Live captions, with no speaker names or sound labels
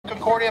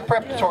Concordia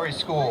Preparatory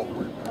School,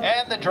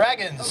 and the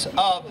Dragons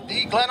of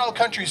the Gleno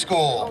Country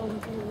School.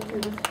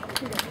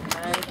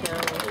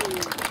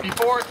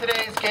 Before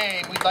today's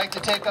game, we'd like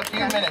to take a few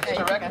minutes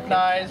to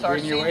recognize our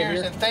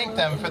seniors and thank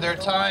them for their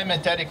time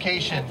and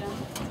dedication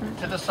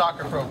to the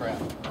soccer program.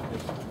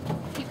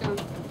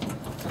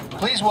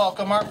 Please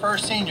welcome our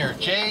first senior,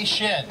 Jay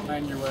Shin.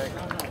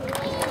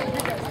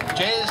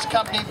 Jay is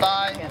accompanied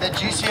by the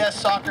GCS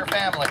soccer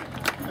family.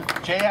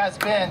 Jay has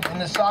been in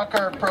the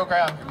soccer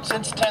program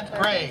since 10th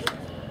grade.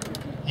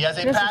 He has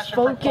a passion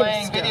for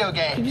playing video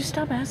games. Could you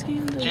stop asking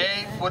him?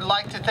 Jay would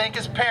like to thank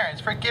his parents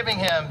for giving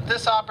him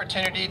this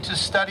opportunity to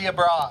study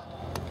abroad.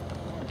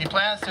 He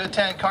plans to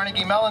attend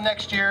Carnegie Mellon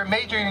next year,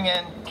 majoring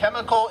in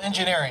chemical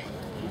engineering.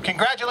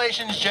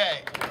 Congratulations, Jay.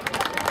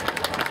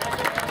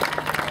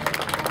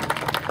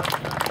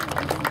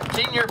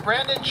 Senior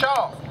Brandon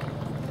Chong,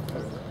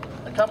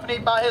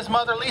 accompanied by his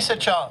mother, Lisa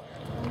Chong.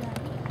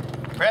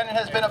 Brandon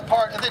has been a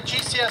part of the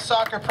GCS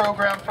soccer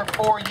program for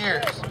 4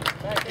 years.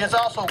 He has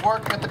also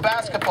worked with the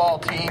basketball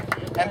team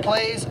and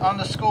plays on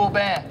the school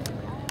band.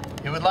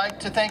 He would like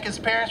to thank his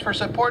parents for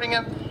supporting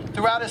him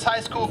throughout his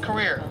high school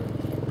career.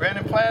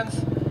 Brandon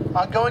plans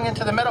on going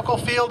into the medical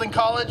field in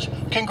college.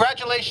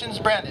 Congratulations,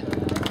 Brandon.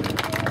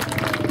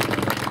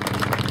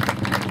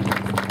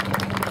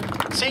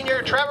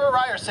 Senior Trevor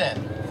Ryerson,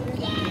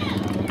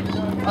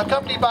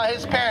 accompanied by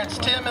his parents,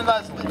 Tim and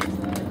Leslie.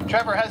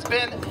 Trevor has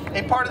been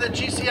a part of the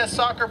GCS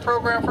soccer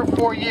program for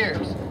 4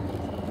 years.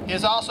 He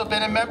has also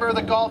been a member of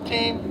the golf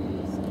team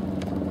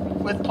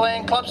with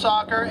playing club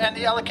soccer and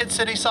the Ellicott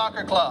City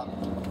Soccer Club.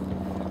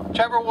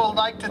 Trevor would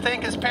like to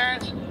thank his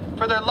parents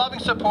for their loving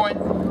support,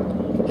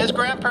 his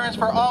grandparents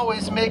for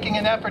always making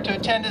an effort to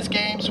attend his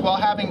games while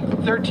having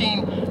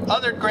 13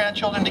 other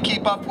grandchildren to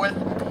keep up with.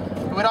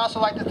 We would also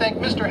like to thank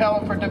Mr.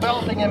 Helen for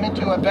developing him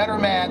into a better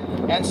man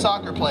and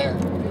soccer player.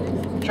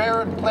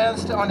 Trevor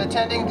plans on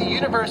attending the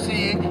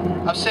University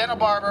of Santa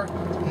Barbara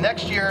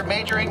next year,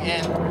 majoring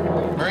in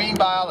marine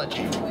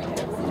biology.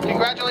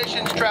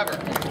 Congratulations, Trevor.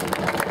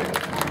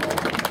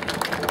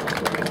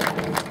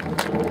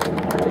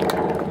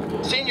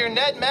 Senior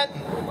Ned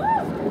Menton,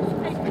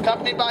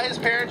 accompanied by his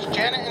parents,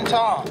 Janet and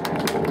Tom.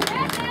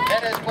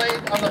 Ned has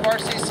played on the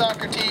varsity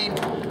soccer team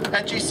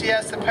at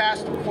GCS the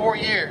past 4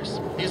 years.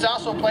 He's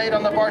also played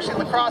on the varsity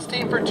lacrosse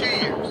team for 2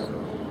 years.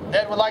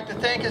 Ned would like to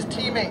thank his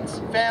teammates,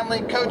 family,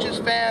 coaches,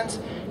 fans,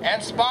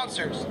 and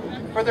sponsors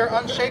for their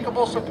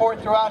unshakable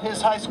support throughout his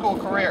high school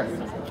career.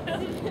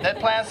 Ned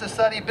plans to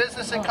study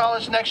business in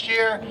college next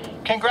year.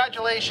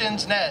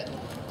 Congratulations, Ned.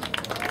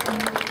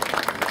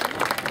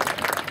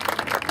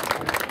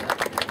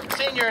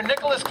 Senior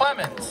Nicholas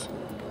Clemens,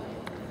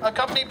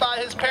 accompanied by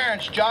his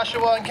parents,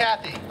 Joshua and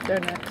Kathy. They're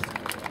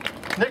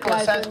next.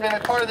 Nicholas has been a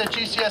part of the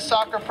GCS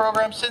soccer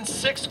program since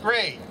 6th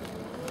grade.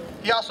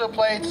 He also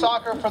played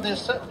soccer for the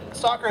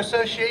Soccer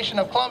Association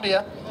of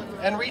Columbia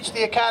and reached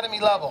the academy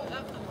level.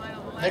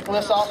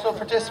 Nicholas also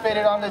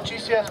participated on the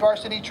GCS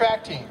varsity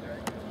track team.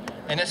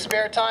 In his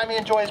spare time, he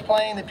enjoys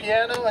playing the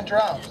piano and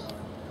drums.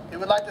 He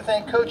would like to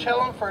thank Coach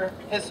Helen for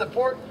his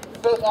support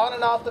both on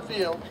and off the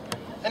field.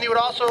 And he would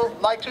also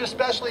like to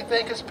especially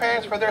thank his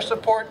parents for their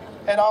support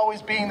and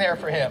always being there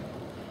for him.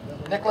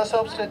 Nicholas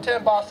hopes to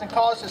attend Boston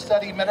College to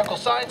study medical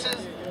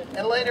sciences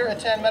and later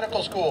attend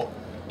medical school.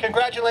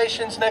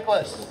 Congratulations,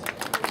 Nicholas.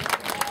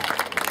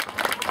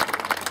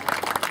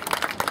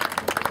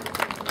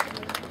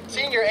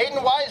 Senior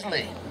Aiden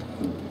Wisely,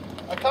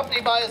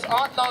 accompanied by his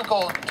aunt and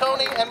uncle,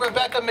 Tony and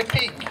Rebecca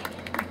McPeak.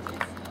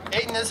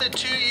 Aiden is a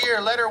 2-year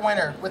letter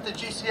winner with the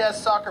GCS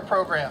soccer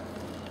program.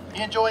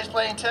 He enjoys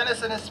playing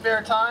tennis in his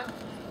spare time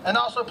and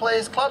also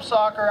plays club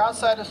soccer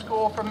outside of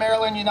school for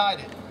Maryland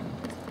United.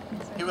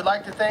 He would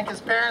like to thank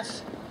his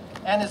parents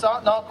and his aunt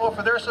and uncle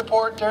for their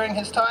support during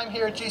his time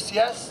here at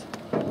GCS.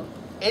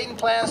 Aiden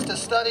plans to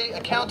study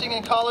accounting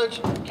in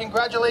college.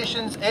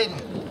 Congratulations, Aiden.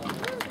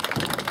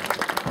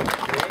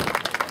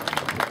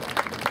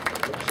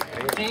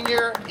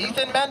 Senior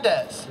Ethan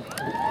Mendez,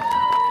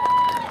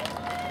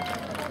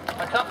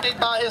 accompanied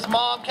by his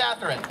mom,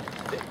 Catherine.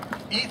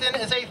 Ethan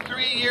is a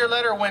 3-year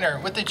letter winner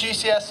with the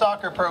GCS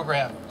soccer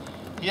program.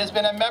 He has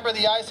been a member of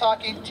the ice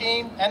hockey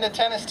team and the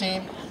tennis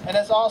team and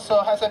has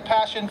a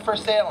passion for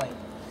sailing.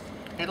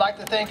 He'd like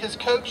to thank his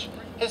coach,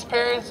 his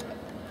parents,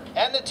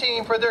 and the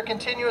team for their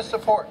continuous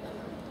support.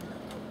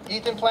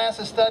 Ethan plans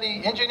to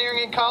study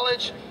engineering in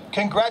college.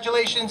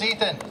 Congratulations,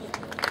 Ethan.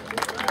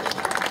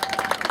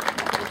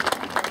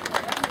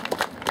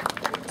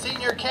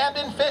 Senior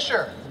Camden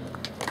Fisher,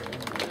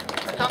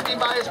 accompanied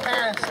by his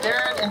parents,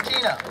 Darren and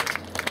Tina.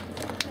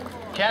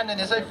 Camden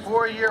is a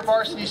 4-year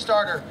varsity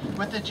starter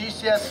with the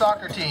GCS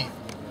soccer team.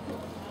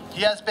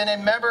 He has been a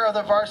member of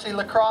the varsity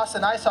lacrosse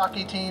and ice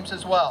hockey teams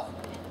as well.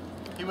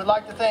 He would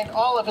like to thank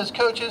all of his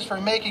coaches for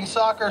making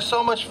soccer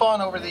so much fun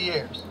over the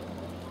years.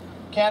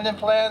 Camden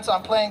plans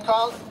on playing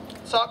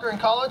soccer in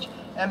college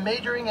and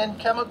majoring in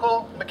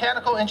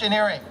mechanical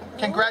engineering.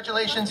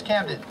 Congratulations,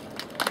 Camden.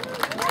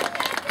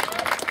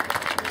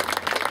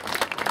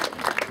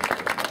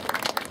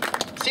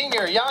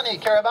 Senior Yanni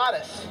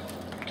Karabatis,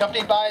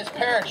 accompanied by his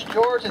parents,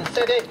 George and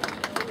Sede,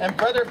 and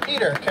brother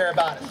Peter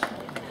Karabatis.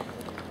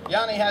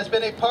 Yanni has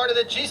been a part of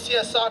the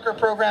GCS soccer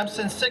program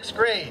since 6th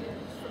grade.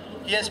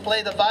 He has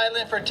played the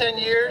violin for 10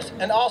 years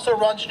and also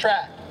runs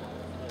track.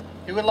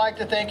 He would like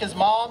to thank his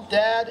mom,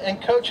 dad,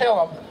 and Coach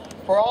Hillam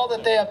for all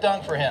that they have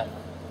done for him.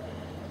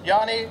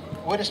 Yanni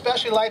would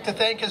especially like to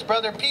thank his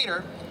brother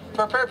Peter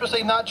for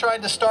purposely not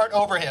trying to start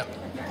over him.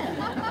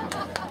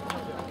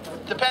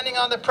 Depending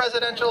on the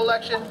presidential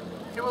election,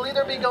 he will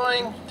either be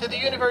going to the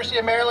University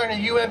of Maryland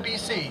and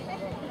UMBC,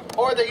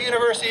 or the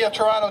University of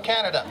Toronto,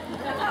 Canada.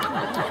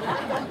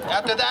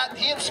 After that,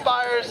 he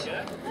inspires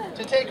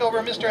to take over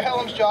Mr.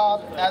 Hellam's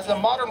job as the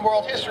Modern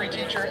World History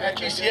teacher at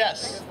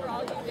GCS.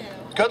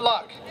 Good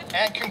luck,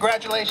 and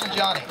congratulations,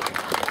 Yanni.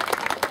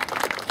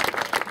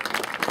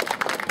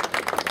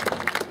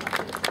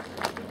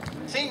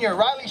 Senior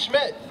Riley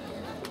Schmidt,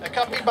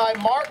 accompanied by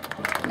Mark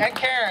and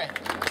Karen.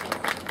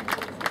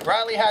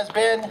 Riley has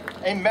been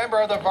a member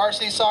of the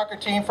varsity soccer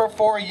team for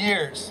 4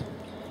 years.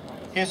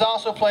 He has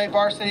also played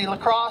varsity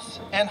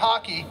lacrosse and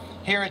hockey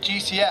here at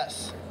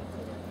GCS.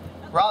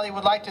 Riley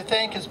would like to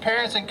thank his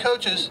parents and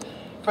coaches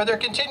for their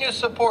continuous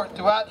support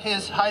throughout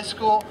his high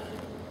school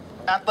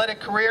athletic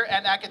career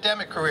and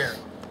academic career.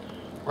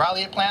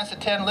 Riley plans to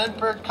attend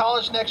Lindbergh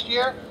College next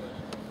year,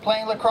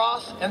 playing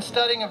lacrosse and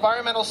studying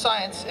environmental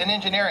science and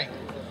engineering.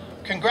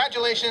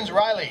 Congratulations,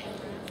 Riley.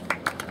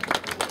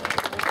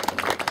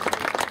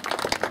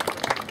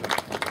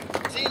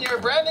 Senior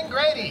Brandon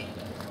Grady,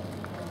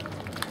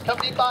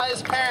 accompanied by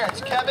his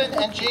parents, Kevin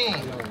and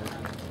Jean.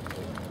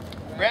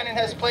 Brandon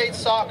has played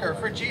soccer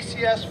for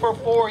GCS for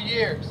 4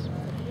 years.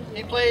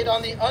 He played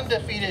on the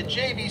undefeated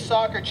JV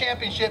soccer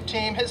championship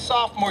team his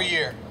sophomore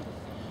year.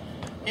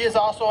 He is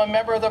also a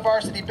member of the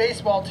varsity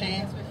baseball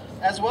team,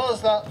 as well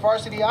as the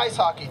varsity ice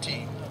hockey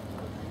team.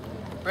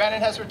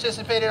 Brandon has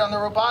participated on the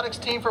robotics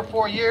team for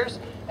 4 years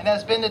and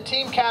has been the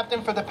team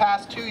captain for the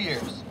past 2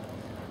 years.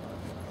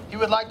 He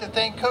would like to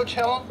thank Coach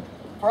Hillam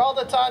for all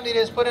the time that he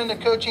has put into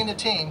coaching the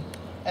team,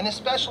 and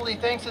especially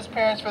thanks his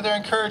parents for their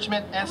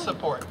encouragement and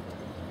support.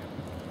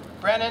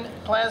 Brandon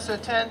plans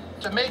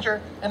to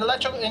major in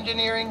electrical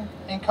engineering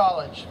in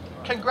college.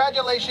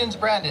 Congratulations,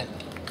 Brandon.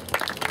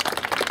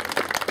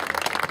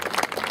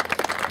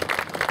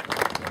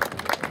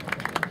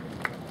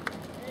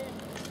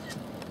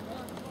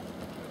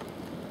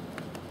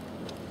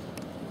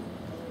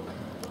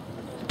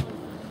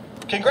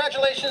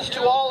 Congratulations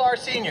to all our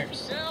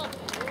seniors.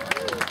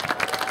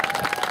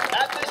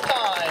 At this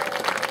time,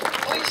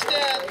 please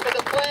stand for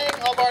the playing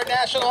of our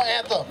national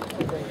anthem.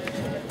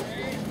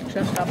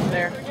 Just up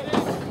there.